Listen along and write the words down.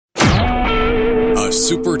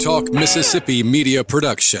SuperTalk Mississippi media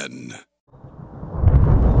production.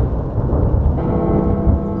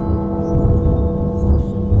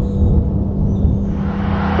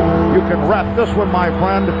 You can wrap this one, my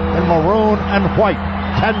friend, in maroon and white.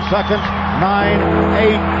 10 seconds. 9,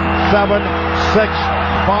 8, 7, 6,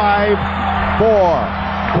 5, 4,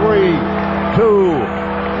 3, 2,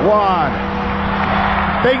 1.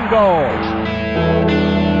 Bingo!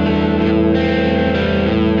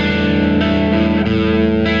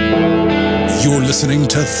 You're listening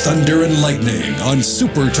to Thunder and Lightning on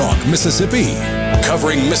SuperTalk Mississippi,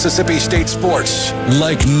 covering Mississippi State sports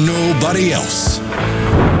like nobody else.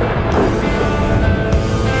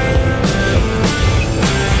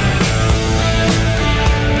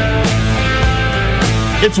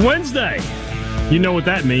 It's Wednesday. You know what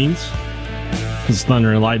that means. This is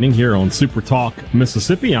Thunder and Lightning here on SuperTalk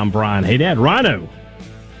Mississippi. I'm Brian Haydad, Rhino,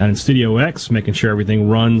 and in Studio X, making sure everything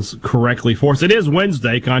runs correctly for us. It is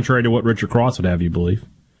Wednesday, contrary to what Richard Cross would have you believe.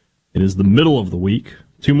 It is the middle of the week.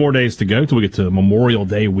 2 more days to go till we get to Memorial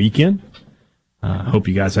Day weekend. I hope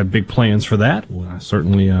you guys have big plans for that. Well,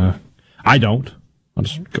 I don't. I'll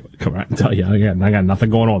just come right and tell you, I got nothing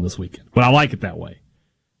going on this weekend. But I like it that way.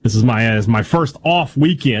 This is my first off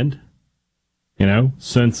weekend,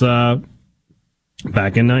 since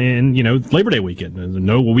back in Labor Day weekend. There's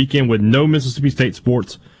no weekend with no Mississippi State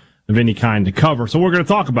sports of any kind to cover. So we're going to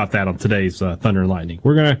talk about that on today's Thunder and Lightning.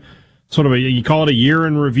 We're going to you call it a year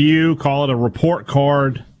in review, call it a report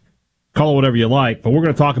card, call it whatever you like. But we're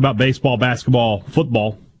going to talk about baseball, basketball,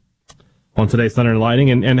 football on today's Thunder and Lightning.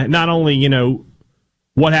 And not only,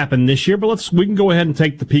 what happened this year, but we can go ahead and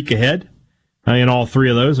take the peek ahead in all three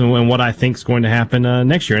of those and what I think is going to happen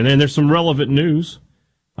next year. And then there's some relevant news,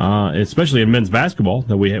 especially in men's basketball,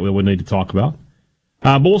 that we would need to talk about.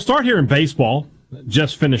 But we'll start here in baseball.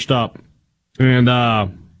 Just finished up. And,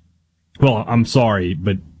 I'm sorry,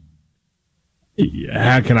 but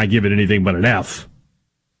how can I give it anything but an F?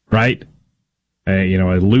 Right?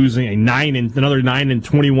 Losing another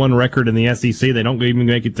 9-21 record in the SEC. They don't even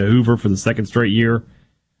make it to Hoover for the second straight year.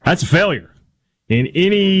 That's a failure in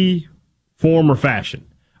any form or fashion.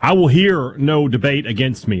 I will hear no debate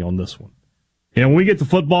against me on this one. When we get to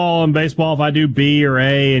football and baseball, if I do B or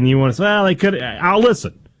A and you want to say, well, they could, I'll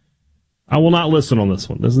listen. I will not listen on this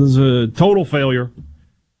one. This is a total failure,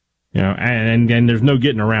 and there's no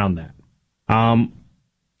getting around that.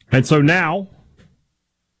 And so now,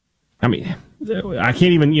 I can't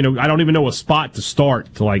even, I don't even know a spot to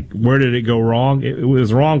start to where did it go wrong? It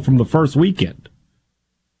was wrong from the first weekend.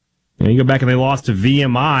 You go back and they lost to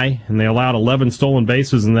VMI and they allowed 11 stolen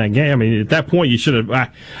bases in that game. At that point you should have,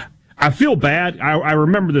 I feel bad. I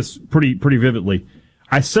remember this pretty vividly.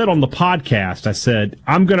 I said on the podcast,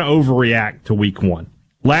 I'm going to overreact to week one.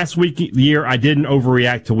 Last year, I didn't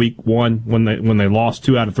overreact to week one when they lost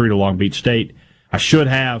 2 out of 3 to Long Beach State. I should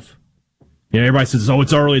have. Everybody says, oh,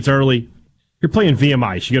 it's early. You're playing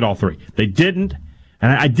VMI. You should get all 3. They didn't,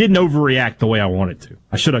 and I didn't overreact the way I wanted to.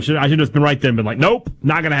 I should have just been right there and been like, nope,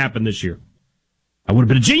 not going to happen this year. I would have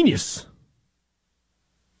been a genius.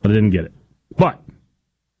 But I didn't get it. But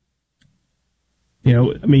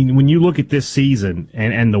when you look at this season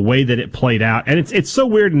and the way that it played out, and it's so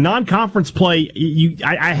weird. Non-conference play,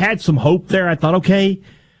 I had some hope there. I thought, okay,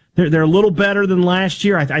 they're a little better than last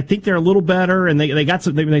year. I think they're a little better, and they got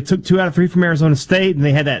some. They took 2 out of 3 from Arizona State, and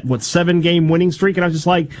they had that 7-game winning streak. And I was just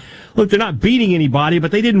like, look, they're not beating anybody,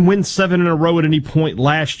 but they didn't win 7 in a row at any point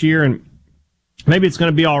last year, and maybe it's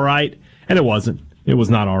going to be all right. And it wasn't. It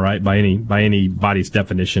was not all right by anybody's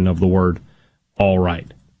definition of the word all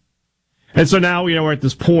right. And so now, we're at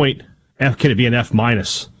this point. Can it be an F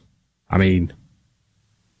minus? It's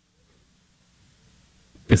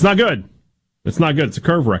not good. It's not good. It's a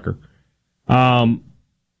curve wrecker. You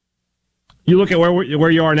look at where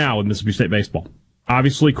you are now with Mississippi State baseball.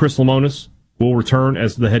 Obviously, Chris Lemonis will return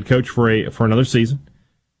as the head coach for another season.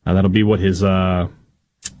 That'll be what his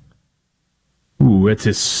it's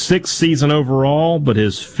his 6th season overall, but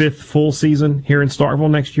his 5th full season here in Starkville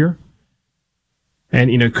next year. And,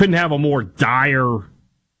 couldn't have a more dire,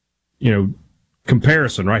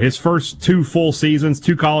 comparison, right? His first 2 full seasons,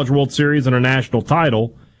 2 College World Series and a national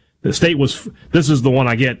title. The state this is the one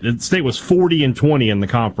I get. The state was 40-20 in the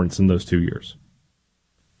conference in those 2 years.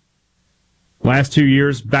 Last 2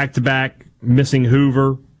 years, back-to-back, missing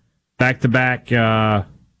Hoover, back-to-back,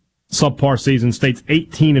 subpar season. State's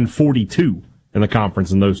 18-42 in the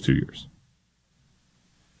conference in those 2 years.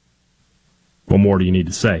 What more do you need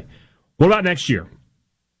to say? What about next year?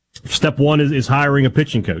 Step one is hiring a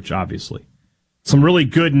pitching coach, obviously. Some really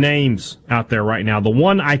good names out there right now. The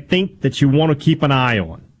one I think that you want to keep an eye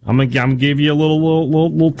on, I'm gonna give you a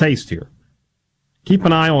little taste here, keep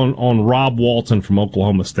an eye on Rob Walton from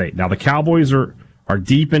Oklahoma State. Now, the Cowboys are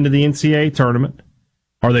deep into the NCAA tournament,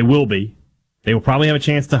 or they will be. They will probably have a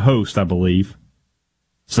chance to host, I believe.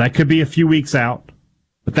 So that could be a few weeks out,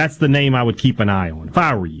 but that's the name I would keep an eye on if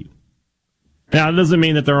I were you. Now, it doesn't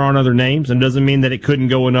mean that there aren't other names, and it doesn't mean that it couldn't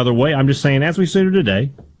go another way. I'm just saying, as we sit here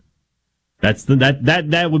today,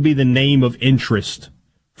 that would be the name of interest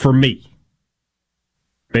for me,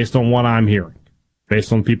 based on what I'm hearing,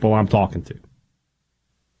 based on people I'm talking to.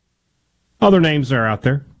 Other names are out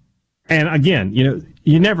there. And again,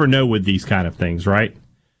 you never know with these kind of things, right?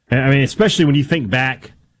 I mean, especially when you think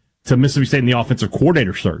back to Mississippi State and the offensive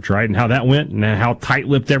coordinator search, right? And how that went and how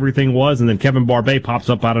tight-lipped everything was. And then Kevin Barbay pops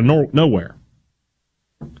up out of nowhere.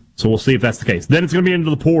 So we'll see if that's the case. Then it's going to be into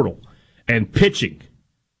the portal and pitching.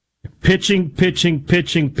 Pitching.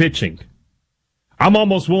 I'm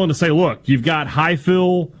almost willing to say, look, you've got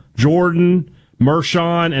Highfill, Jordan,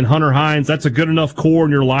 Mershon, and Hunter Hines. That's a good enough core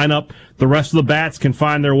in your lineup. The rest of the bats can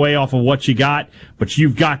find their way off of what you got, but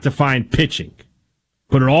you've got to find pitching.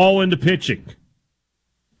 Put it all into pitching.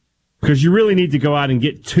 Because you really need to go out and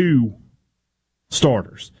get 2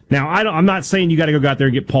 starters. Now, I'm not saying you got to go out there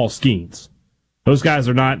and get Paul Skeens. Those guys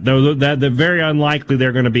are not, they're very unlikely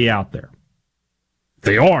they're going to be out there. If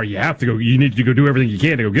they are, you have to go, you need to go do everything you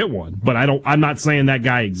can to go get one. But I'm not saying that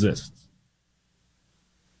guy exists.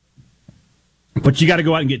 But you got to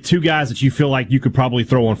go out and get 2 guys that you feel like you could probably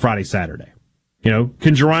throw on Friday, Saturday. Can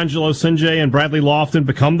Gerangelo Sinjay and Bradley Lofton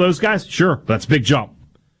become those guys? Sure, that's a big jump.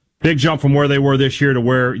 Big jump from where they were this year to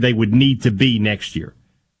where they would need to be next year.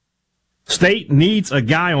 State needs a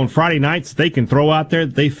guy on Friday nights they can throw out there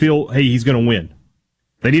that they feel, hey, he's going to win.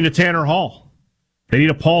 They need a Tanner Hall. They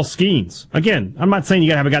need a Paul Skeens. Again, I'm not saying you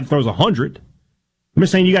got to have a guy that throws 100. I'm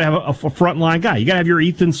just saying you got to have a frontline guy. You got to have your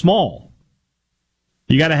Ethan Small.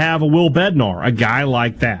 You got to have a Will Bednar, a guy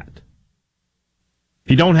like that.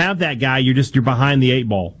 If you don't have that guy, you're behind the 8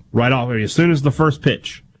 ball right off. As soon as the first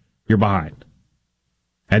pitch, you're behind.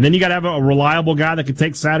 And then you got to have a reliable guy that can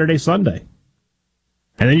take Saturday, Sunday.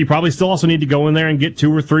 And then you probably still also need to go in there and get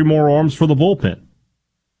 2 or 3 more arms for the bullpen.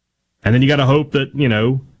 And then you got to hope that,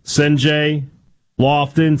 Sinjay,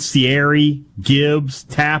 Lofton, Sierry, Gibbs,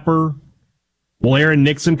 Tapper. Will Aaron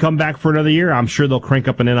Nixon come back for another year? I'm sure they'll crank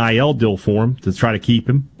up an NIL deal for him to try to keep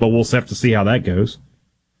him, but we'll have to see how that goes.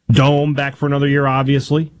 Dome back for another year,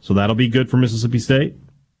 obviously, so that'll be good for Mississippi State.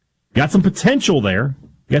 Got some potential there.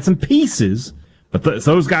 Got some pieces. But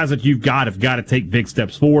those guys that you've got have got to take big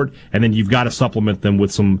steps forward, and then you've got to supplement them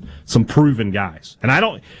with some proven guys.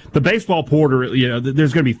 And the baseball portal,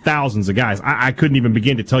 there's going to be thousands of guys. I couldn't even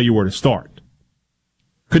begin to tell you where to start.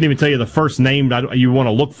 Couldn't even tell you the first name you want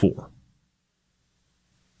to look for.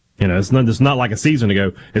 It's not like a season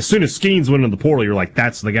ago. As soon as Skeens went in the portal, you're like,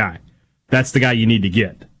 that's the guy. That's the guy you need to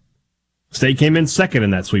get. State came in second in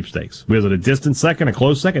that sweepstakes. Was it a distant second, a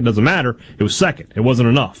close second? Doesn't matter. It was second. It wasn't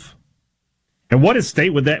enough. And what is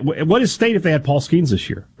State with that? What is State if they had Paul Skeens this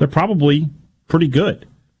year? They're probably pretty good.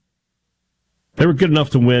 They were good enough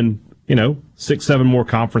to win, 6, 7 more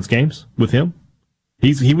conference games with him.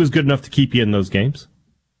 He was good enough to keep you in those games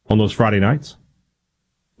on those Friday nights.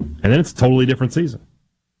 And then it's a totally different season.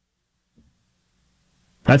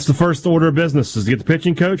 That's the first order of business, is to get the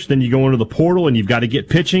pitching coach. Then you go into the portal and you've got to get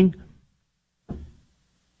pitching.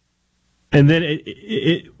 And then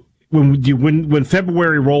when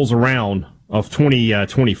February rolls around of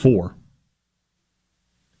 2024,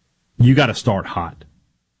 you got to start hot.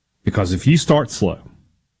 Because if you start slow,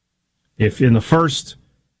 if in the first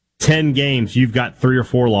 10 games you've got 3 or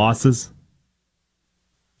 4 losses,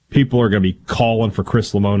 people are going to be calling for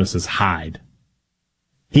Chris Lemonis' hide.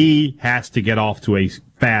 He has to get off to a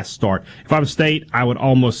fast start. If I'm State, I would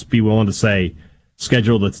almost be willing to say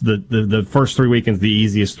schedule the first 3 weekends the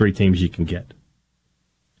easiest 3 teams you can get.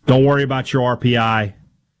 Don't worry about your RPI.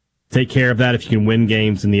 Take care of that if you can win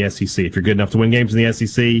games in the SEC. If you're good enough to win games in the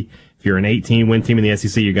SEC, if you're an 18-win team in the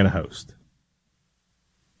SEC, you're going to host.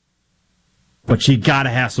 But you got to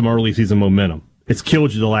have some early season momentum. It's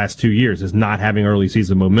killed you the last 2 years, is not having early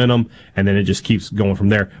season momentum, and then it just keeps going from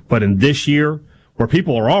there. But in this year, where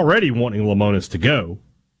people are already wanting Lemonis to go,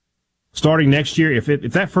 starting next year, if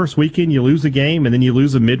that first weekend you lose a game, and then you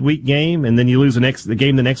lose a midweek game, and then you lose the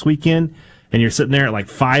game the next weekend, and you're sitting there at like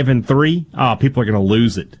 5-3, people are going to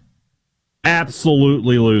lose it.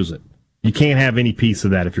 Absolutely lose it. You can't have any piece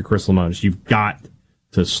of that if you're Chris Lemonis. You've got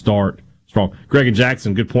to start strong. Greg and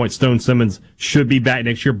Jackson, good point. Stone Simmons should be back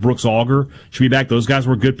next year. Brooks Auger should be back. Those guys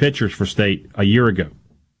were good pitchers for State a year ago.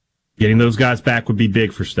 Getting those guys back would be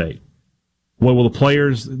big for State. What will the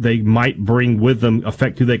players they might bring with them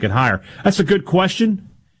affect who they could hire? That's a good question.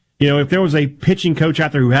 If there was a pitching coach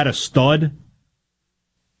out there who had a stud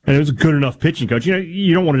And it was a good enough pitching coach.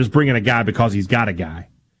 You don't want to just bring in a guy because he's got a guy.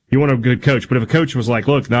 You want a good coach. But if a coach was like,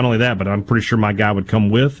 look, not only that, but I'm pretty sure my guy would come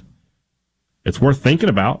with, it's worth thinking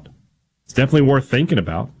about. It's definitely worth thinking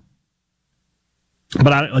about.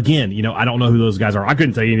 But I don't know who those guys are. I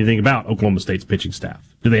couldn't tell you anything about Oklahoma State's pitching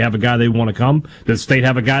staff. Do they have a guy they want to come? Does State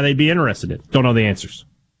have a guy they'd be interested in? Don't know the answers.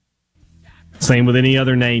 Same with any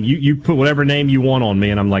other name. You put whatever name you want on me,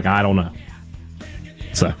 and I'm like, I don't know.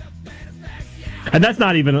 So, and that's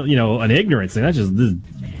not even an ignorance thing. That's just this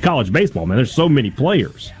college baseball, man. There's so many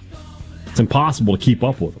players. It's impossible to keep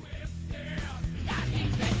up with them.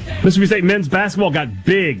 Mississippi State men's basketball got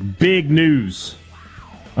big news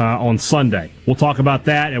on Sunday. We'll talk about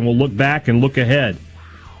that, and we'll look back and look ahead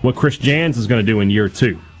what Chris Jans is going to do in year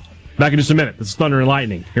 2. Back in just a minute. This is Thunder and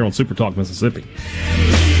Lightning here on Super Talk Mississippi.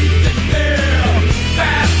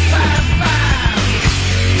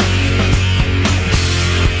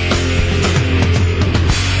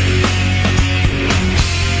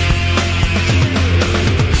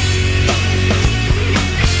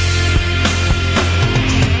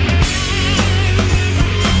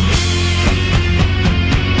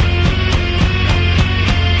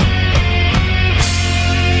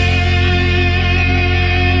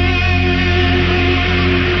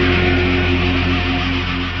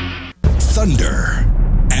 Thunder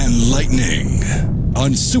and Lightning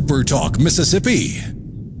on Super Talk Mississippi.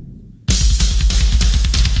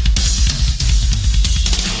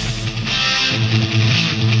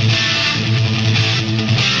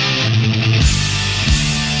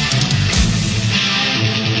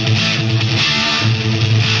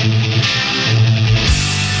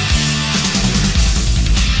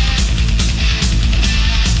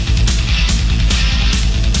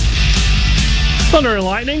 Thunder and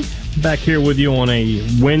Lightning, back here with you on a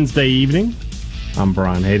Wednesday evening. I'm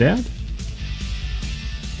Brian Haydad.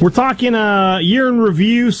 We're talking year in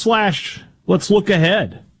review / let's look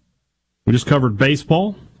ahead. We just covered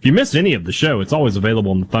baseball. If you missed any of the show, it's always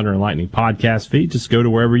available on the Thunder and Lightning podcast feed. Just go to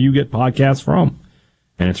wherever you get podcasts from,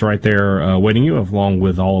 and it's right there waiting you, along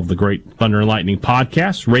with all of the great Thunder and Lightning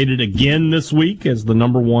podcasts. Rated again this week as the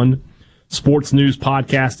 #1 sports news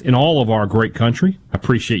podcast in all of our great country. I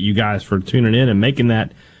appreciate you guys for tuning in and making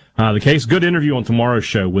that the case. Good interview on tomorrow's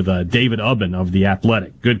show with David Ubben of The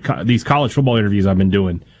Athletic. These college football interviews I've been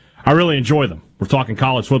doing, I really enjoy them. We're talking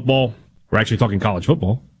college football. We're actually talking college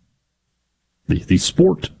football. The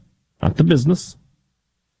sport, not the business.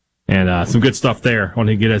 And some good stuff there. I want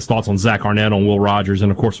to get his thoughts on Zach Arnett, on Will Rogers,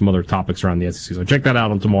 and, of course, some other topics around the SEC. So check that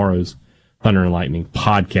out on tomorrow's Thunder and Lightning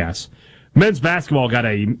podcast. Men's basketball got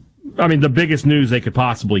the biggest news they could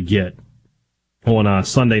possibly get on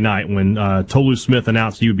Sunday night when Tolu Smith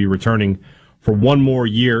announced he would be returning for one more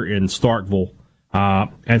year in Starkville.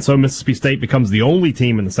 And so Mississippi State becomes the only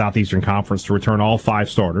team in the Southeastern Conference to return all 5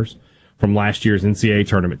 starters from last year's NCAA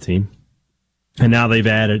tournament team. And now they've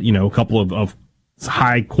added, a couple of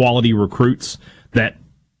high-quality recruits that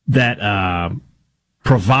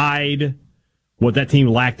provide what that team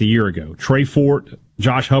lacked a year ago. Trey Fort,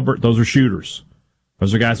 Josh Hubbard, those are shooters.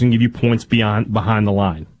 Those are guys who can give you points behind the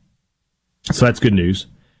line. So that's good news.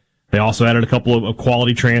 They also added a couple of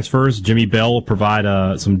quality transfers. Jimmy Bell will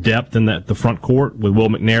provide some depth in the front court with Will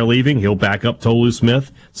McNair leaving. He'll back up Tolu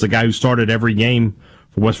Smith. It's a guy who started every game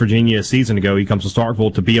for West Virginia a season ago. He comes to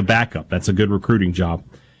Starkville to be a backup. That's a good recruiting job.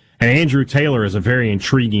 And Andrew Taylor is a very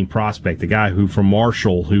intriguing prospect, a guy who from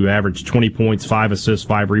Marshall who averaged 20 points, 5 assists,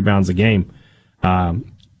 5 rebounds a game.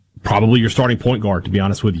 Probably your starting point guard, to be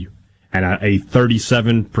honest with you. And a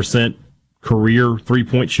 37% career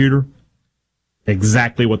three-point shooter.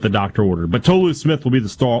 Exactly what the doctor ordered. But Tolu Smith will be the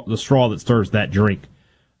straw that stirs that drink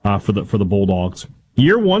for the Bulldogs.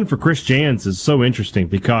 Year 1 for Chris Jans is so interesting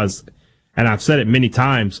because, and I've said it many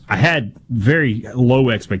times, I had very low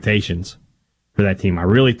expectations for that team. I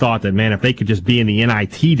really thought that, man, if they could just be in the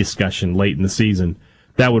NIT discussion late in the season,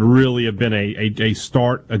 that would really have been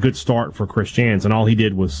a good start for Chris Jans. And all he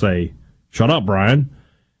did was say, "Shut up, Brian,"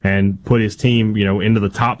 and put his team, into the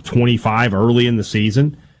top 25 early in the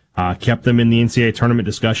season. Kept them in the NCAA tournament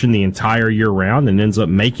discussion the entire year round and ends up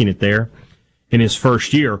making it there in his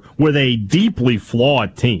first year with a deeply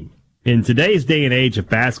flawed team. In today's day and age of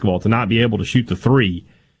basketball, to not be able to shoot the three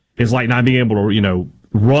is like not being able to,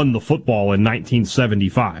 run the football in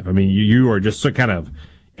 1975. I mean, you are just kind of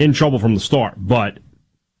in trouble from the start, but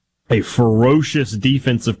a ferocious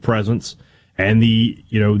defensive presence and the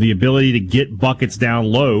ability to get buckets down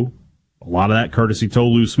low, a lot of that courtesy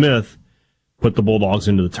Tolu Smith, put the Bulldogs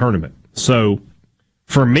into the tournament. So,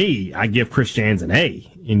 for me, I give Chris Jans an A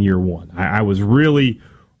in year 1. I was really,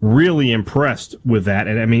 really impressed with that.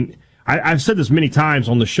 And, I've said this many times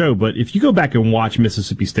on the show, but if you go back and watch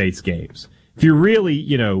Mississippi State's games, if you really,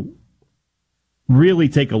 really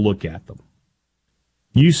take a look at them,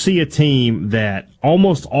 you see a team that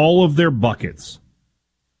almost all of their buckets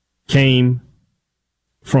came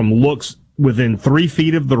from looks within 3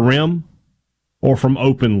 feet of the rim or from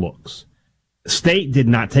open looks. State did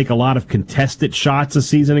not take a lot of contested shots a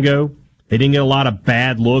season ago. They didn't get a lot of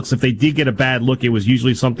bad looks. If they did get a bad look, it was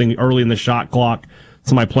usually something early in the shot clock,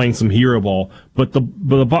 somebody playing some hero ball. But the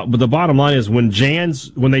bottom line is when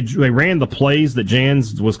they ran the plays that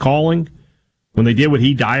Jans was calling, when they did what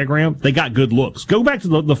he diagrammed, they got good looks. Go back to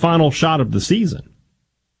the final shot of the season.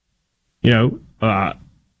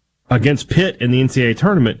 Against Pitt in the NCAA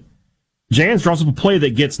tournament, Jans draws up a play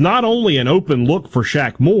that gets not only an open look for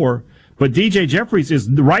Shaq Moore, but DJ Jeffries is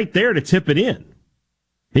right there to tip it in.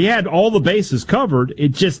 He had all the bases covered.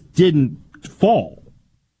 It just didn't fall.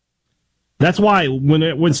 That's why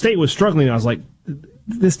when State was struggling, I was like,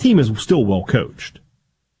 this team is still well coached.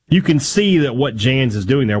 You can see that what Jans is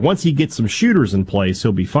doing there. Once he gets some shooters in place,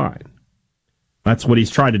 he'll be fine. That's what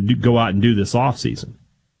he's tried to go out and do this offseason.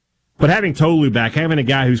 But having Tolu back, having a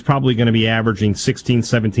guy who's probably going to be averaging 16,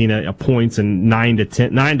 17 points and 9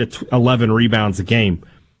 to 11 rebounds a game,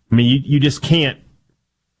 I mean, you just can't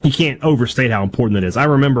overstate how important that is. I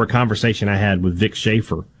remember a conversation I had with Vic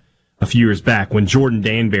Schaefer a few years back when Jordan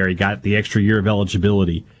Danbury got the extra year of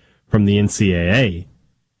eligibility from the NCAA,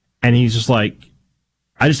 and he's just like,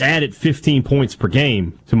 I just added 15 points per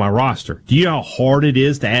game to my roster. Do you know how hard it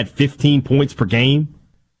is to add 15 points per game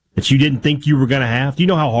that you didn't think you were going to have? Do you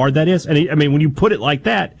know how hard that is? And when you put it like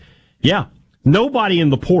that, yeah, nobody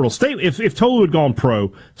in the portal. State, if Tolu had gone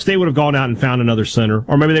pro, State would have gone out and found another center,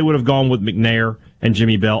 or maybe they would have gone with McNair and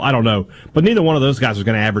Jimmy Bell. I don't know. But neither one of those guys was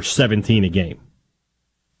going to average 17 a game.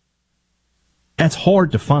 That's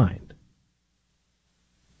hard to find.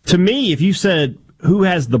 To me, if you said,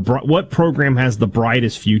 what program has the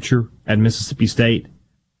brightest future at Mississippi State,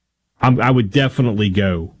 I would definitely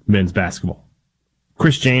go men's basketball.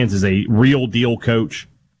 Chris Jans is a real deal coach.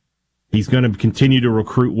 He's going to continue to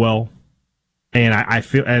recruit well. And I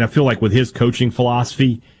feel like with his coaching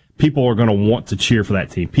philosophy, people are going to want to cheer for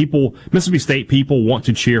that team. Mississippi State people want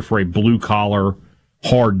to cheer for a blue-collar,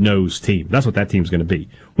 hard-nosed team. That's what that team's going to be.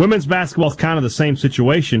 Women's basketball is kind of the same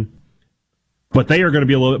situation, but they are going to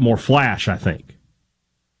be a little bit more flash, I think.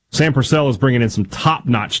 Sam Purcell is bringing in some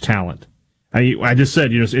top-notch talent. I just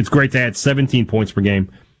said, it's great to add 17 points per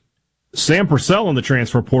game. Sam Purcell in the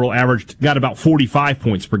transfer portal got about 45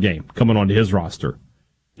 points per game coming onto his roster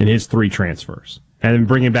in his 3 transfers. And then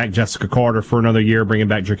bringing back Jessica Carter for another year, bringing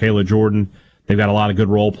back Jakayla Jordan. They've got a lot of good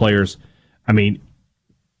role players. I mean,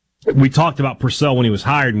 we talked about Purcell when he was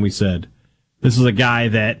hired, and we said, this is a guy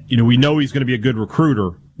that, we know he's going to be a good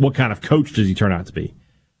recruiter. What kind of coach does he turn out to be?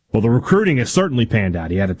 Well, the recruiting has certainly panned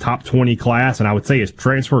out. He had a top 20 class, and I would say his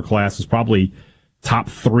transfer class is probably top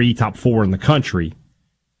 3, top 4 in the country.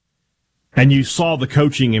 And you saw the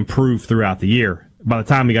coaching improve throughout the year. By the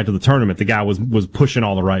time he got to the tournament, the guy was pushing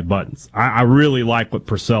all the right buttons. I really like what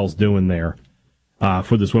Purcell's doing there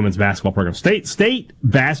for this women's basketball program. State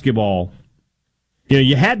basketball,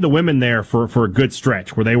 you had the women there for a good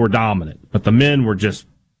stretch where they were dominant, but the men were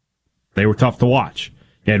they were tough to watch.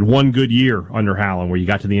 You had one good year under Howland where you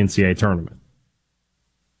got to the NCAA tournament.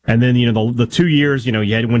 And then, the 2 years, you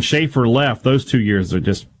had when Schaefer left, those 2 years are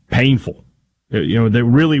just painful. There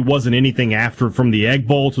really wasn't anything from the Egg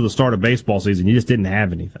Bowl to the start of baseball season. You just didn't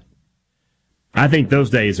have anything. I think those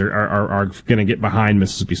days are going to get behind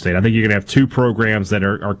Mississippi State. I think you're going to have 2 programs that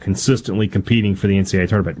are consistently competing for the NCAA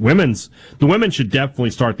tournament. The women should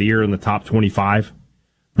definitely start the year in the top 25.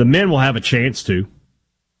 The men will have a chance to.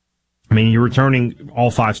 I mean, you're returning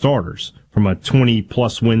all 5 starters from a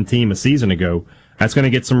 20-plus win team a season ago. That's going to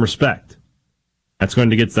get some respect. That's going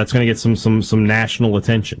to get some national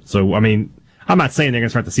attention. So, I mean, I'm not saying they're going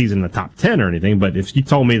to start the season in the top 10 or anything, but if you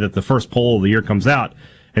told me that the first poll of the year comes out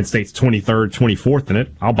and State's 23rd, 24th in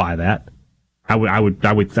it, I'll buy that. I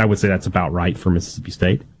would say that's about right for Mississippi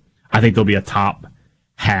State. I think they'll be a top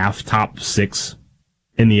 6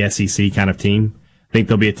 in the SEC kind of team. I think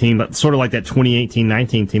they'll be a team that's sort of like that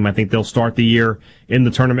 2018-19 team. I think they'll start the year in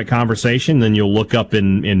the tournament conversation. Then you'll look up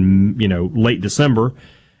in late December,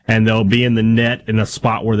 and they'll be in the net in a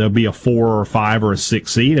spot where they'll be a 4 or 5 or a 6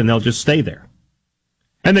 seed, and they'll just stay there.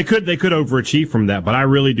 And they could overachieve from that, but I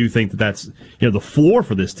really do think that's the floor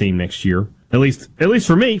for this team next year. At least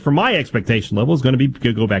for me, for my expectation level, is going to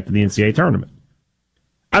be go back to the NCAA tournament.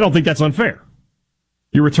 I don't think that's unfair.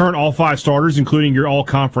 You return all 5 starters, including your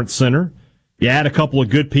all-conference center. You add a couple of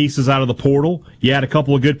good pieces out of the portal. You add a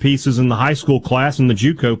couple of good pieces in the high school class and the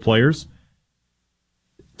JUCO players.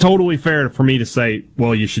 totally fair for me to say,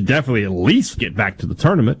 well, you should definitely at least get back to the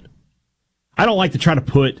tournament. I don't like to try to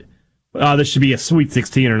put, this should be a Sweet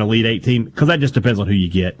 16 or an Elite 8 team, because that just depends on who you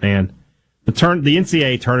get, man. The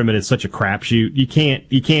NCAA tournament is such a crapshoot. You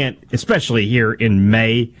can't, especially here in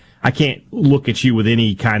May, I can't look at you with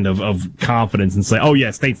any kind of confidence and say, oh yeah,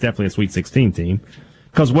 State's definitely a Sweet 16 team.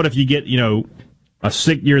 Because what if you get, you're the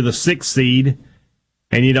 6th seed,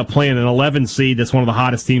 and you end up playing an 11 seed that's one of the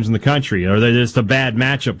hottest teams in the country, or they're just a bad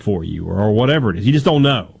matchup for you, or whatever it is. You just don't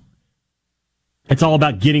know. It's all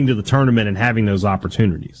about getting to the tournament and having those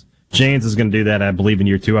opportunities. Jans is going to do that, I believe, in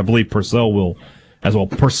year 2. I believe Purcell will as well.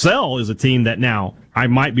 Purcell is a team that now, I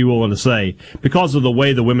might be willing to say, because of the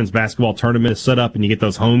way the women's basketball tournament is set up and you get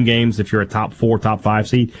those home games if you're a top 4, top 5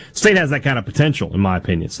 seed, State has that kind of potential, in my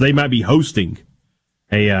opinion. So they might be hosting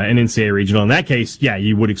an NCAA regional. In that case, yeah,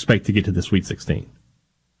 you would expect to get to the Sweet 16.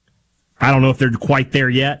 I don't know if they're quite there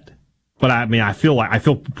yet, but I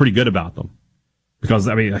feel pretty good about them. Because,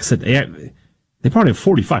 like I said, they brought in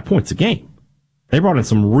 45 points a game. They brought in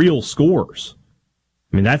some real scores.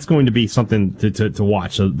 That's going to be something to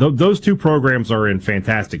watch. So those two programs are in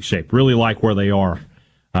fantastic shape. Really like where they are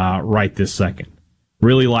right this second.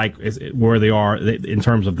 Really like where they are in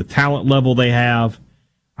terms of the talent level they have.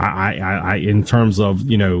 In terms of,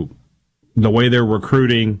 the way they're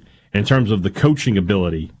recruiting, in terms of the coaching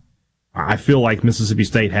ability, I feel like Mississippi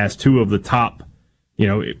State has two of the top,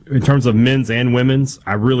 in terms of men's and women's.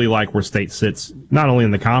 I really like where State sits, not only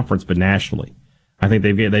in the conference, but nationally. I think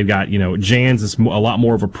they've got, Jans is a lot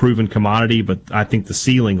more of a proven commodity, but I think the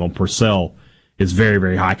ceiling on Purcell is very,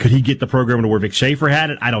 very high. Could he get the program to where Vic Schaefer had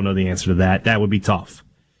it? I don't know the answer to that. That would be tough.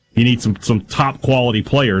 You need some top quality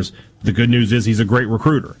players. The good news is he's a great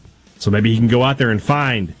recruiter. So maybe he can go out there and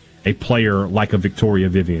find a player like a Victoria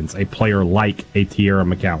Vivians, a player like a Tierra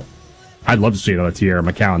McCowan. I'd love to see another Tierra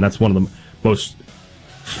McCowan. That's one of the most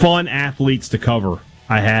fun athletes to cover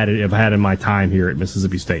I've had in my time here at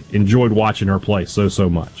Mississippi State. Enjoyed watching her play so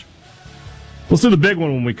much. Let's do the big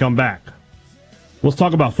one when we come back. Let's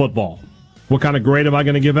talk about football. What kind of grade am I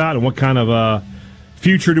going to give out, and what kind of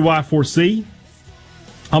future do I foresee?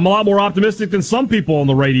 I'm a lot more optimistic than some people on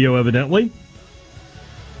the radio, evidently.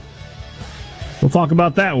 We'll talk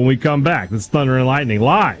about that when we come back. This is Thunder and Lightning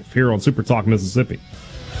live here on SuperTalk Mississippi.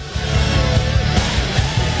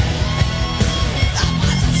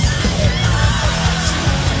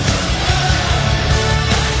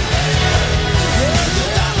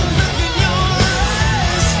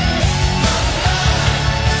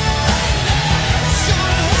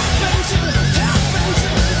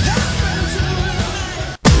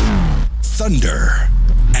 Thunder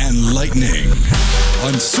and Lightning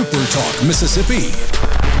on SuperTalk Mississippi.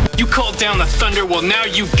 You called down the thunder, well now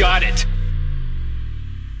you got it.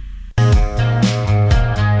 Oh,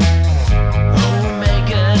 make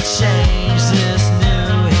a change this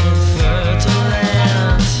new infertile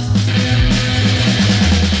land.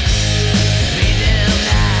 Feed them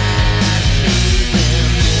lies, feed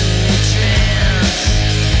them nutrients.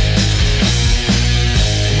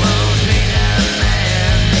 Won't be the man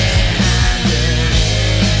behind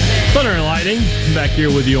Thunder and Lightning, back here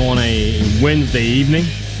with you on a Wednesday evening.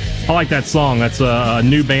 I like that song. That's a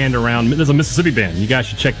new band around. There's a Mississippi band. You guys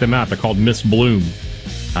should check them out. They're called Miss Bloom.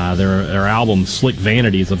 Their album, Slick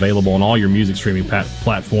Vanity, is available on all your music streaming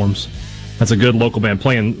platforms. That's a good local band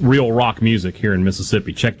playing real rock music here in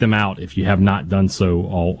Mississippi. Check them out if you have not done so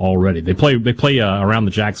already. They play around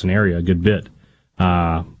the Jackson area a good bit.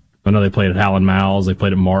 I know they played at Howlin' Mouse. They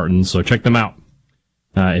played at Martin's. So check them out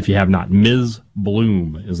if you have not. Ms.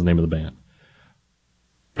 Bloom is the name of the band.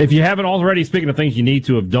 If you haven't already, speaking of things you need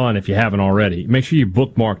to have done, if you haven't already, make sure you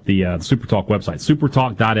bookmark the SuperTalk website,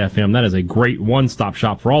 supertalk.fm. That is a great one-stop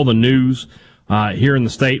shop for all the news here in the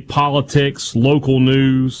state, politics, local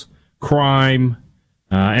news, crime,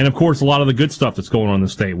 and, of course, a lot of the good stuff that's going on in the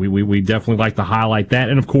state. We definitely like to highlight that.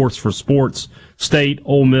 And, of course, for sports, State,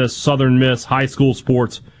 Ole Miss, Southern Miss, high school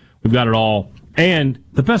sports, we've got it all. And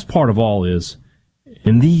the best part of all is,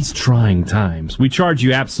 in these trying times, we charge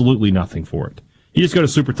you absolutely nothing for it. You just go to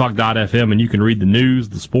supertalk.fm and you can read the news,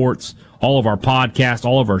 the sports, all of our podcasts,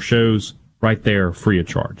 all of our shows right there free of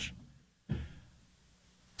charge.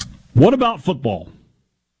 What about football?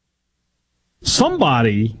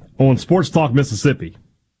 Somebody on Sports Talk Mississippi,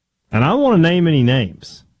 and I don't want to name any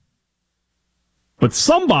names, but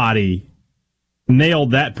somebody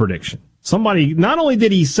nailed that prediction. Somebody, not only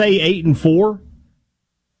did he say 8-4,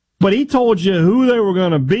 but he told you who they were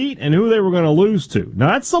going to beat and who they were going to lose to. Now,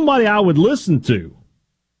 that's somebody I would listen to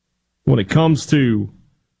when it comes to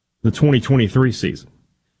the 2023 season.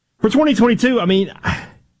 For 2022, I mean,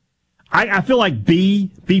 I feel like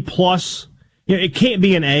B plus. it can't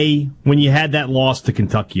be an A when you had that loss to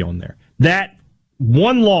Kentucky on there. That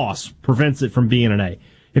one loss prevents it from being an A.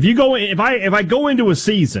 If I go into a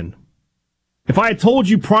season, if I had told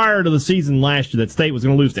you prior to the season last year that State was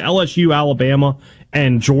going to lose to LSU, Alabama,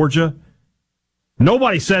 and Georgia,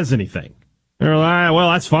 nobody says anything. They're like,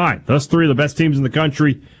 well, that's fine. Those three are the best teams in the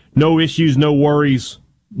country. No issues, no worries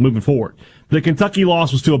moving forward. The Kentucky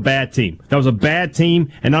loss was to a bad team. That was a bad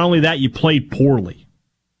team, and not only that, you played poorly.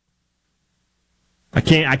 I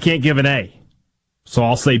can't give an A, so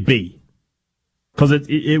I'll say B. Because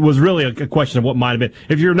it was really a question of what might have been.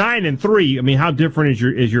 If you're 9-3, I mean, how different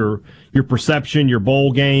is your perception, your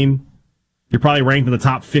bowl game? You're probably ranked in the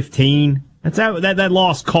top 15. That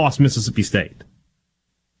loss cost Mississippi State.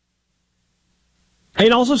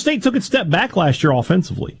 And also, State took a step back last year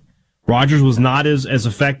offensively. Rogers was not as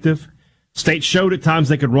effective. State showed at times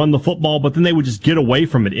they could run the football, but then they would just get away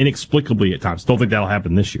from it inexplicably at times. Don't think that'll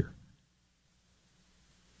happen this year.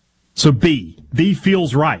 So B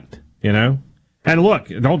feels right, you know? And look,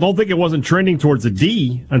 don't think it wasn't trending towards a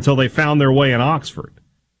D until they found their way in Oxford.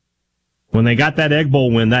 When they got that Egg Bowl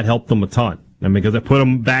win, that helped them a ton. And because it put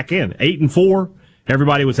them back in. 8-4,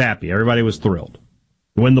 everybody was happy. Everybody was thrilled.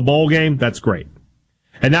 Win the bowl game, that's great.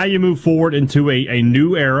 And now you move forward into a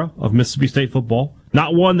new era of Mississippi State football.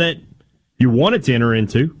 Not one that you wanted to enter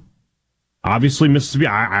into. Obviously, Mississippi,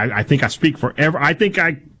 I think I speak for I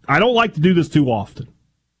don't like to do this too often.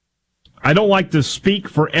 I don't like to speak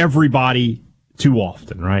for everybody too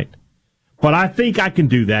often, right? But I think I can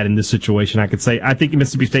do that in this situation. I could say I think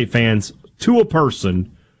Mississippi State fans, to a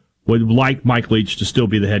person, would like Mike Leach to still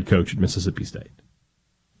be the head coach at Mississippi State.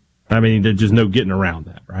 I mean, there's just no getting around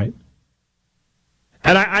that, right?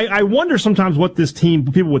 And I wonder sometimes what this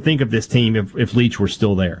team, people would think of this team if Leach were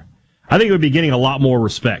still there. I think it would be getting a lot more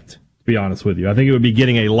respect, to be honest with you. I think it would be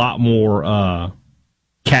getting a lot more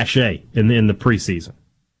cachet in the preseason.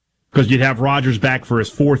 Because you'd have Rogers back for his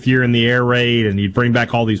fourth year in the air raid, and you'd bring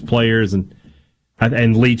back all these players, and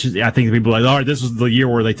Leach, I think people are like, all right, this is the year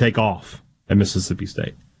where they take off at Mississippi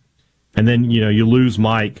State. And then, you lose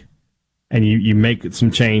Mike, and you make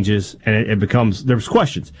some changes, and it becomes, there's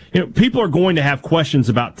questions. People are going to have questions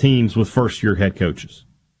about teams with first-year head coaches.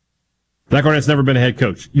 Zach Arnett's never been a head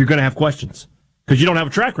coach. You're going to have questions because you don't have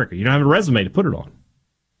a track record. You don't have a resume to put it on.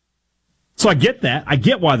 So I get that. I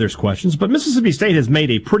get why there's questions, but Mississippi State has made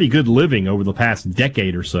a pretty good living over the past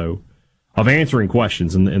decade or so of answering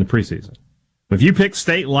questions in the preseason. If you pick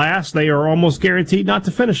State last, they are almost guaranteed not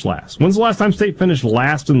to finish last. When's the last time State finished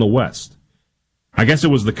last in the West? I guess it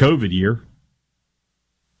was the COVID year.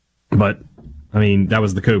 But, I mean, that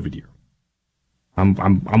was the COVID year.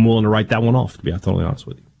 I'm willing to write that one off, to be totally honest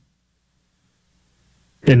with you.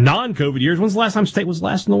 In non-COVID years, when's the last time State was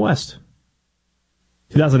last in the West?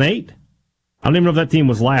 2008? I don't even know if that team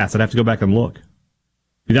was last. I'd have to go back and look.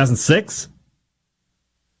 2006?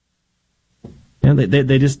 Yeah,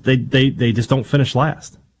 they just don't finish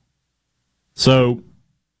last. So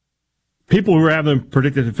people who have them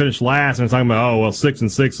predicted to finish last and talking about,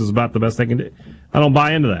 6-6 is about the best they can do. I don't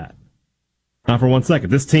buy into that. Not for 1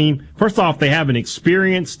 second. This team, first off, they have an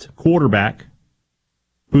experienced quarterback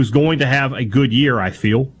who's going to have a good year, I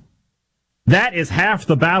feel. That is half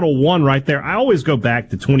the battle won right there. I always go back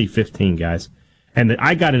to 2015, guys. And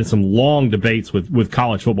I got into some long debates with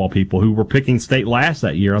college football people who were picking State last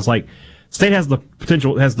that year. I was like, State has the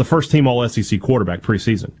potential, has the first team All-SEC quarterback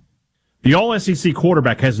preseason. The All-SEC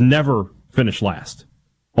quarterback has never finished last.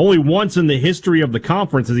 Only once in the history of the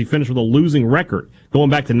conference has he finished with a losing record, going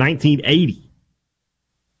back to 1980.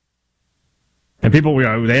 And people,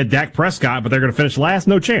 they had Dak Prescott, but they're going to finish last?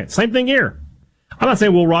 No chance. Same thing here. I'm not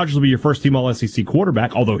saying Will Rogers will be your first team All-SEC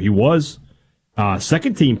quarterback, although he was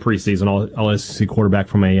second team preseason All-SEC quarterback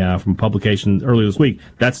from a publication earlier this week.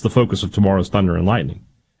 That's the focus of tomorrow's Thunder and Lightning.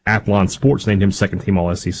 Athlon Sports named him second team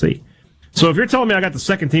All-SEC. So if you're telling me I got the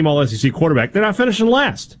second team All-SEC quarterback, they're not finishing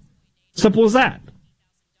last. Simple as that.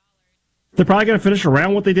 They're probably going to finish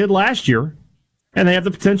around what they did last year, and they have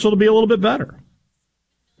the potential to be a little bit better.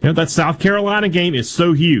 That South Carolina game is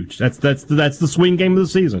so huge. That's the swing game of the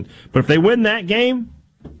season. But if they win that game,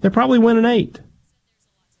 they're probably winning 8.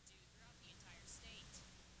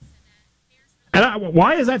 And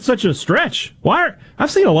why is that such a stretch? I've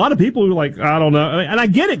seen a lot of people who are like, I don't know. And I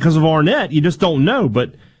get it because of Arnett. You just don't know.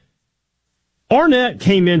 But Arnett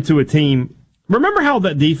came into a team. Remember how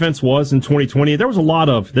that defense was in 2020? There was a lot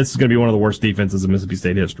of, this is going to be one of the worst defenses in Mississippi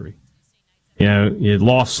State history. You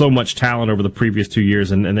lost so much talent over the previous 2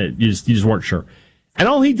 years, and you just weren't sure. And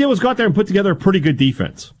all he did was go out there and put together a pretty good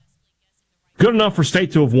defense. Good enough for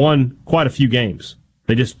State to have won quite a few games.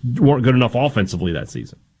 They just weren't good enough offensively that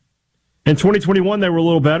season. In 2021, they were a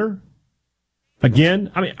little better.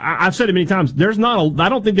 Again, I mean, I've said it many times. I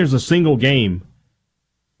don't think there's a single game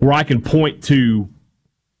where I can point to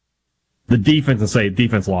the defense and say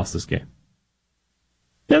defense lost this game.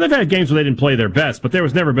 Yeah, they've had games where they didn't play their best, but there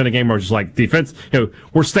was never been a game where it's just like defense,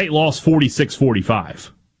 where State lost 46-45.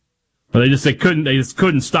 Or they just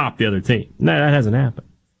couldn't stop the other team. No, that hasn't happened.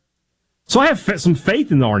 So I have some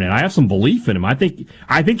faith in Arnett. I have some belief in him. I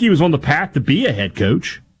think he was on the path to be a head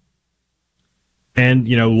coach. And,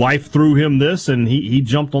 life threw him this, and he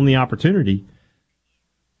jumped on the opportunity.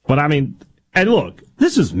 But, I mean, and look,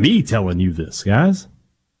 this is me telling you this, guys.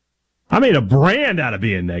 I made a brand out of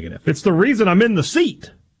being negative. It's the reason I'm in the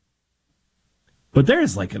seat. But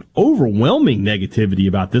there's like an overwhelming negativity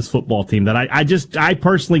about this football team that I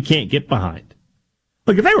personally can't get behind.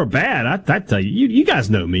 Look, if they were bad, I'd tell you, you guys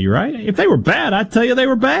know me, right? If they were bad, I'd tell you they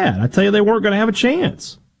were bad. I'd tell you they weren't going to have a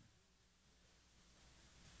chance.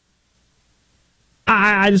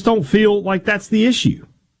 I just don't feel like that's the issue.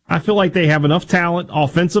 I feel like they have enough talent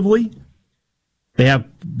offensively. They have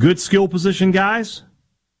good skill position guys.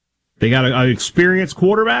 They got an experienced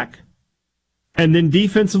quarterback. And then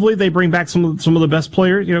defensively, they bring back some of the best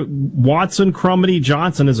players. Watson, Crumity,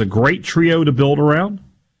 Johnson is a great trio to build around.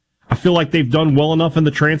 I feel like they've done well enough in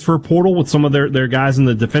the transfer portal with some of their guys in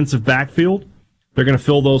the defensive backfield. They're going to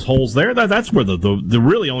fill those holes there. That's where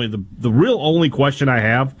the real only question I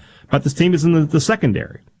have about this team is in the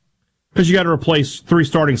secondary. Because you got to replace 3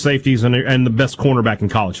 starting safeties and the best cornerback in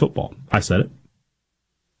college football. I said it.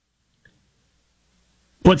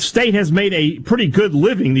 But State has made a pretty good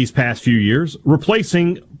living these past few years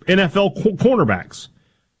replacing NFL cornerbacks.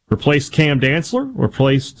 Replaced Cam Dantzler,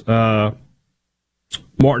 replaced Martin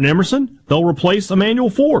Emerson. They'll replace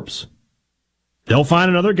Emmanuel Forbes. They'll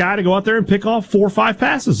find another guy to go out there and pick off 4 or 5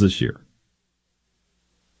 passes this year.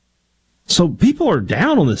 So people are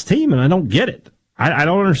down on this team, and I don't get it. I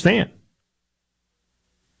don't understand.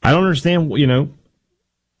 I don't understand,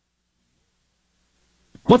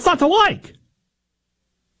 what's not to like?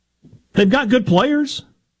 They've got good players.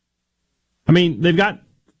 I mean, they've got,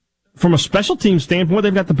 from a special team standpoint,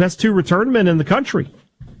 they've got the best 2 return men in the country.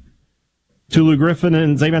 Tulu Griffin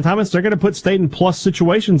and Xavier Thomas, they're going to put State in plus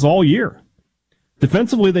situations all year.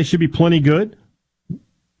 Defensively, they should be plenty good.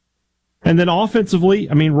 And then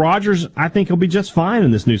offensively, I mean, Rogers, I think he'll be just fine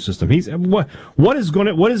in this new system. What is going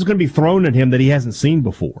to be thrown at him that he hasn't seen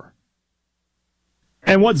before?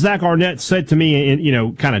 And what Zach Arnett said to me,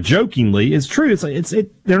 kind of jokingly, is true.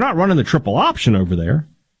 They're not running the triple option over there.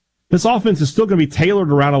 This offense is still going to be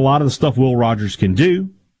tailored around a lot of the stuff Will Rogers can do.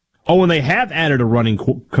 Oh, and they have added a running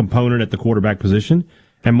component at the quarterback position,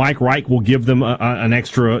 and Mike Reich will give them an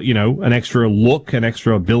extra look, an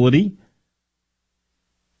extra ability.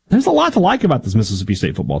 There's a lot to like about this Mississippi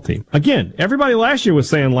State football team. Again, everybody last year was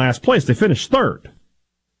saying last place. They finished third.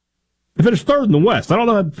 They finished third in the West. I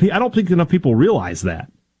don't think enough people realize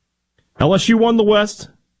that. LSU won the West,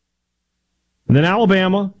 and then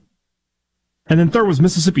Alabama, and then third was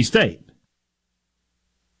Mississippi State.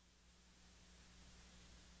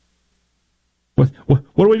 What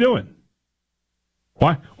are we doing?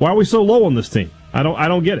 Why are we so low on this team? I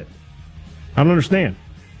don't get it. I don't understand.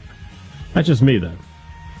 That's just me, though.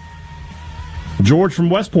 George from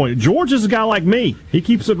West Point. George is a guy like me. He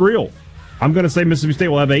keeps it real. I'm going to say Mississippi State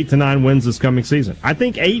will have 8 to 9 wins this coming season. I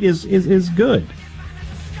think 8 is good.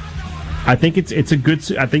 I think it's a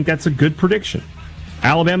good. I think that's a good prediction.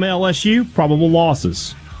 Alabama, LSU, probable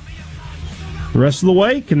losses. The rest of the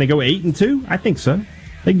way, can they go 8-2? I think so.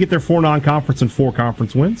 They can get their 4 non-conference and 4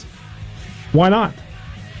 conference wins. Why not?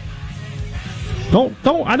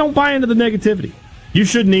 I don't buy into the negativity. You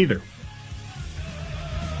shouldn't either.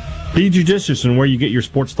 Be judicious in where you get your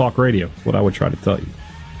sports talk radio. That's what I would try to tell you.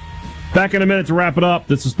 Back in a minute to wrap it up.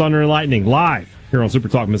 This is Thunder and Lightning live here on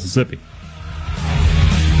SuperTalk Mississippi.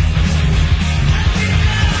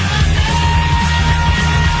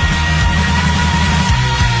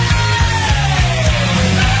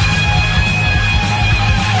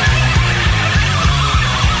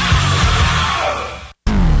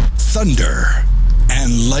 Thunder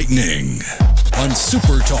and Lightning on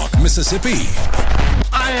SuperTalk Mississippi.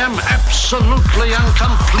 I am absolutely and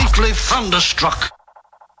completely thunderstruck.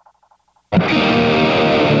 I'm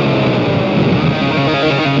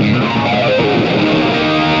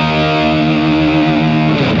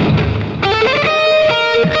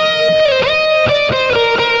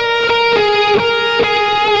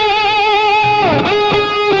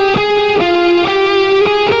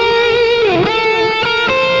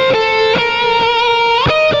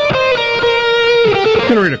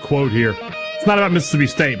going to read a quote here. It's not about Mississippi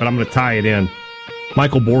State, but I'm going to tie it in.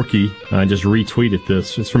 Michael Borky just retweeted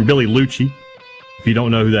this. It's from Billy Lucci. If you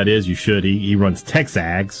don't know who that is, you should. He runs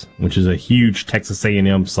TexAgs, which is a huge Texas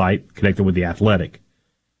A&M site connected with The Athletic.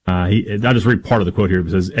 I'll just read part of the quote here.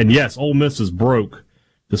 It says, and yes, Ole Miss is broke,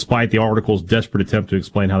 despite the article's desperate attempt to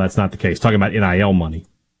explain how that's not the case. Talking about NIL money.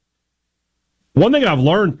 One thing I've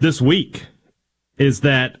learned this week is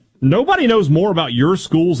that nobody knows more about your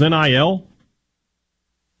school's NIL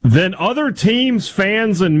than other teams,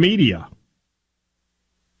 fans, and media.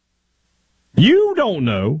 You don't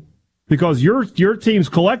know because your team's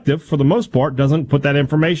collective, for the most part, doesn't put that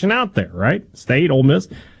information out there, right? State, Ole Miss.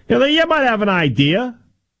 You might have an idea,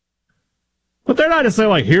 but they're not just saying,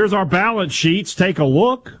 like, here's our balance sheets, take a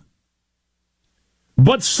look.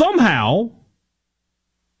 But somehow,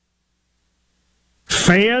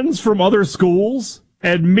 fans from other schools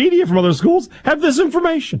and media from other schools have this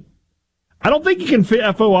information. I don't think you can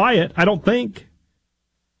FOI it. I don't think.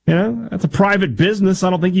 That's a private business. I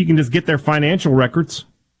don't think you can just get their financial records.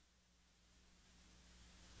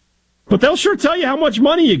 But they'll sure tell you how much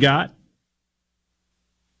money you got.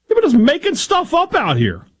 People just making stuff up out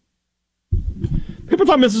here. People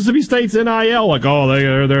talk Mississippi State's NIL like, oh,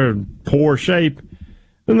 they're in poor shape.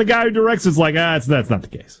 Then the guy who directs it's like, that's not the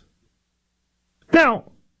case.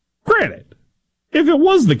 Now, granted, if it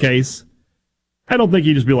was the case, I don't think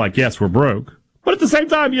he'd just be like, yes, we're broke. But at the same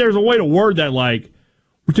time, there's a way to word that like,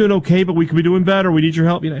 we're doing okay, but we could be doing better. We need your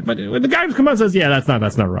help. But when the guy comes out and says, yeah, that's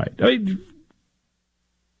not right. I mean,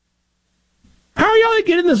 how are y'all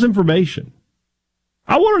getting this information?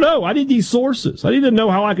 I want to know. I need these sources. I need to know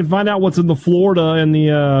how I can find out what's in the Florida and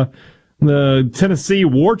the Tennessee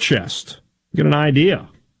war chest. Get an idea.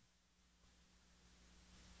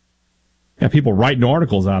 Got people writing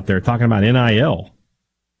articles out there talking about NIL.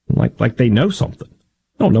 Like they know something.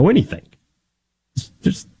 They don't know anything. It's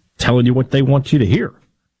just telling you what they want you to hear.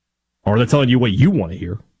 Or they're telling you what you want to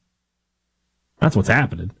hear. That's what's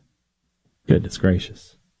happening. Goodness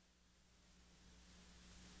gracious.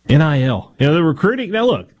 NIL. The recruiting. Now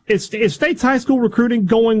look, is State's high school recruiting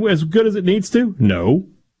going as good as it needs to? No,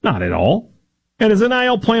 not at all. And is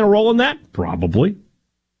NIL playing a role in that? Probably.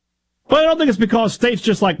 But I don't think it's because State's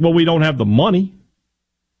just like, well, we don't have the money.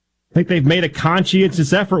 I think they've made a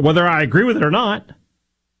conscientious effort, whether I agree with it or not,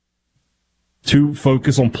 to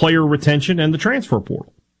focus on player retention and the transfer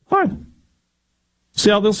portal. Fine.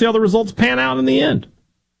 They'll see how the results pan out in the end.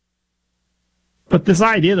 But this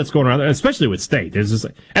idea that's going around, especially with State, is this,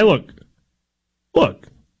 and look, 9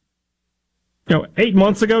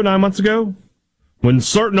 months ago, when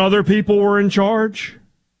certain other people were in charge,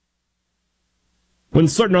 when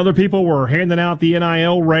certain other people were handing out the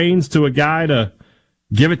NIL reins to a guy to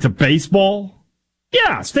give it to baseball,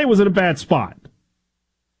 yeah, State was in a bad spot.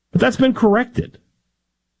 But that's been corrected.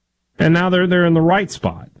 And now they're in the right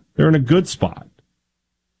spot. They're in a good spot.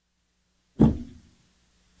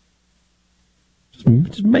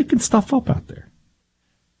 Just making stuff up out there.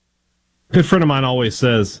 A good friend of mine always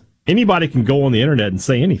says, anybody can go on the internet and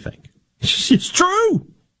say anything. It's true.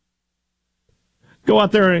 Go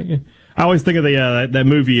out there. I always think of that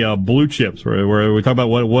movie Blue Chips, where we talk about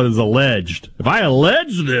what is alleged. If I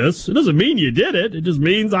allege this, it doesn't mean you did it. It just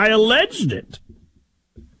means I alleged it.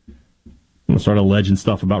 I'm going to start alleging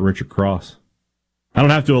stuff about Richard Cross. I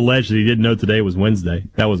don't have to allege that he didn't know today was Wednesday.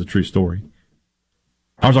 That was a true story.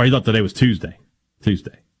 I'm sorry, he thought today was Tuesday.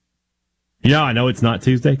 I know it's not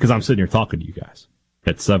Tuesday because I'm sitting here talking to you guys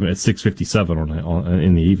at 6:57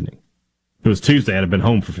 in the evening. If it was Tuesday, I'd have been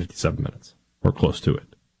home for 57 minutes or close to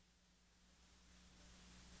it.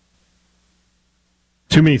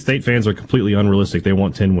 Too many State fans are completely unrealistic. They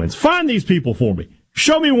want 10 wins. Find these people for me.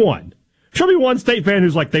 Show me one. Show me one State fan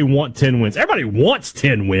who's like they want 10 wins. Everybody wants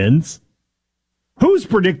 10 wins. Who's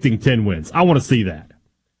predicting 10 wins? I want to see that.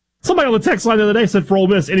 Somebody on the text line the other day said for Ole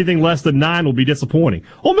Miss, anything less than 9 will be disappointing.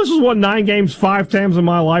 Ole Miss has won 9 games 5 times in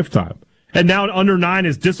my lifetime. And now under 9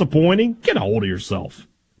 is disappointing? Get a hold of yourself.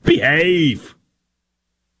 Behave.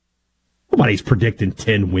 Nobody's predicting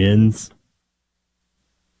 10 wins.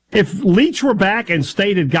 If Leach were back and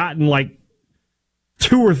State had gotten like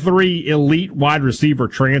 2 or 3 elite wide receiver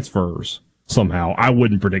transfers somehow, I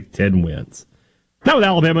wouldn't predict 10 wins. Not with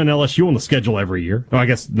Alabama and LSU on the schedule every year. No, I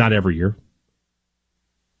guess not every year.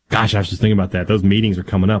 Gosh, I was just thinking about that. Those meetings are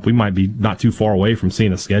coming up. We might be not too far away from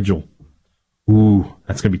seeing a schedule. Ooh,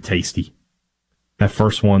 that's going to be tasty. That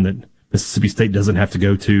first one that Mississippi State doesn't have to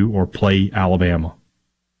go to or play Alabama.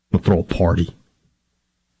 We'll throw a party.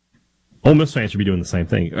 Ole Miss fans should be doing the same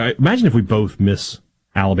thing. Imagine if we both miss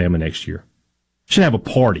Alabama next year. Should have a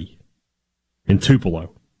party in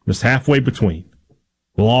Tupelo, just halfway between.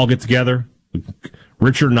 We'll all get together.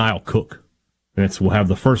 Richard and I'll cook. And we'll have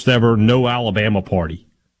the first ever no Alabama party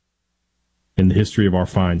in the history of our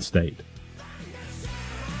fine state.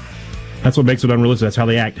 That's what makes it unrealistic. That's how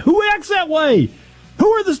they act. Who acts that way? Who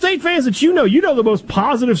are the State fans that you know? You know the most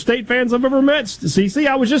positive State fans I've ever met, CC.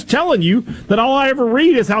 I was just telling you that all I ever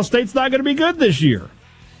read is how State's not going to be good this year.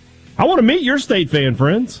 I want to meet your State fan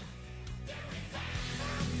friends.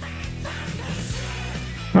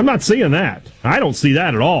 I'm not seeing that. I don't see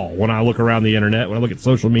that at all when I look around the internet, when I look at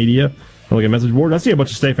social media, I look at message boards. I see a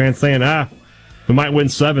bunch of State fans saying, we might win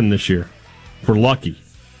 7 this year. If we're lucky.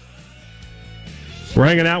 We're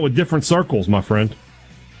hanging out with different circles, my friend.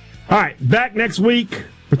 All right, back next week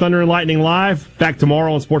for Thunder and Lightning Live. Back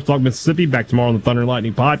tomorrow on Sports Talk Mississippi. Back tomorrow on the Thunder and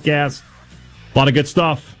Lightning podcast. A lot of good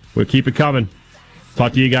stuff. We'll keep it coming.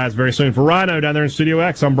 Talk to you guys very soon. For Rhino down there in Studio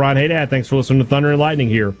X, I'm Brian Haydad. Thanks for listening to Thunder and Lightning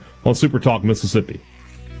here on Super Talk Mississippi.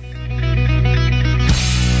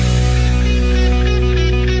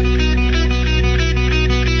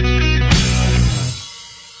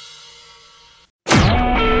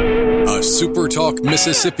 A SuperTalk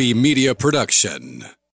Mississippi media production.